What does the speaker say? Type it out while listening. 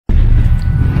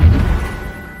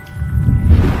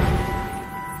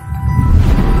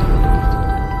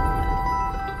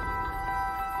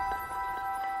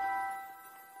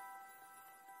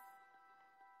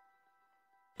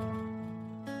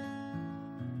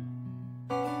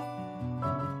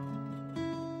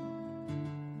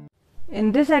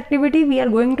In this activity, we are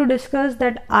going to discuss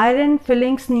that iron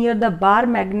fillings near the bar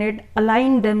magnet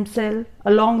align themselves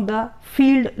along the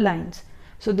field lines.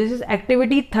 So this is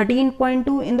activity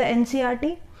 13.2 in the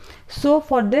NCERT. So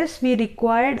for this we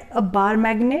required a bar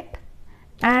magnet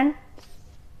and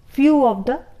few of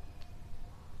the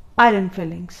iron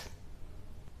fillings.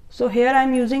 So here I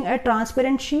am using a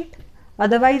transparent sheet,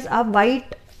 otherwise आप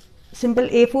white simple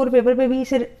A4 paper पे भी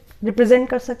इसे represent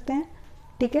कर सकते हैं.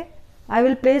 ठीक है. I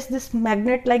will place this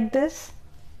magnet like this,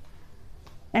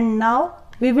 and now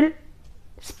we will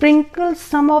sprinkle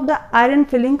some of the iron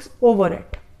fillings over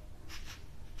it.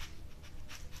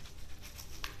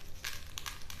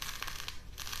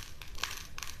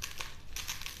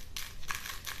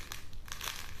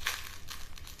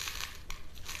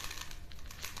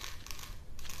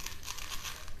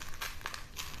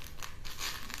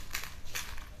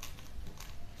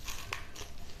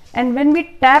 And when we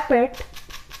tap it,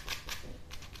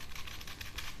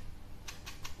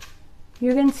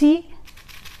 you can see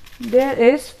there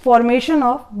is formation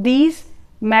of these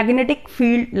magnetic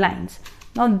field lines.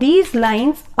 Now these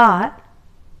lines are,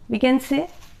 we can say,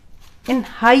 in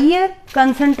higher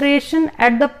concentration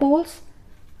at the poles.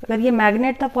 अगर ये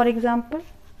magnet था for example,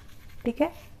 ठीक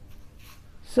है.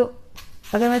 So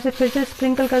अगर मैं इसे फिर से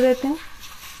sprinkle कर देती हूँ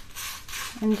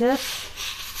and just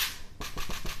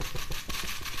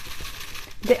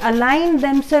they align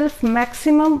themselves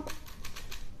maximum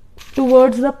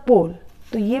towards the pole.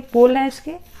 तो ये पोल है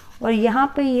इसके और यहाँ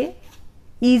पे ये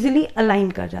easily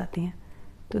align कर जाती हैं.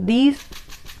 तो these,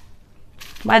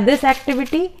 by this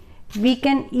activity we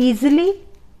can easily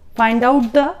find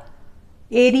out the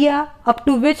area up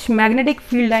to which magnetic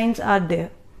field lines are there.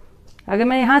 अगर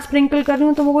मैं यहाँ sprinkle कर रही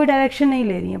हूँ तो वो कोई direction नहीं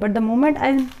ले रही है, but the moment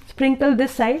I sprinkle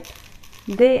this side,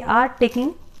 they are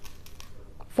taking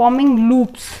forming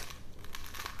loops.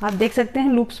 आप देख सकते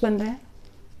हैं loops बन रहे हैं.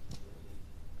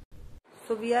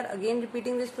 So we are again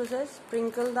repeating this process.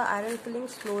 Sprinkle the iron filling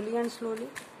slowly and slowly,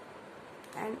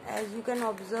 and as you can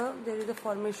observe, there is a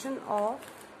formation of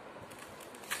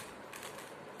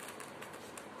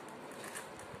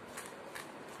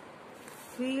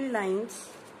field lines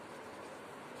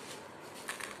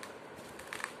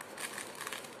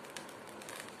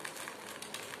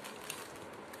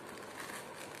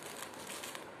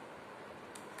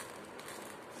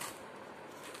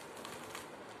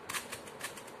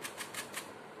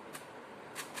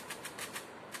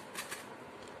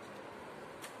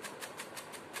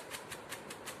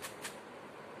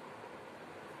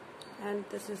and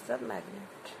this is the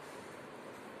magnet.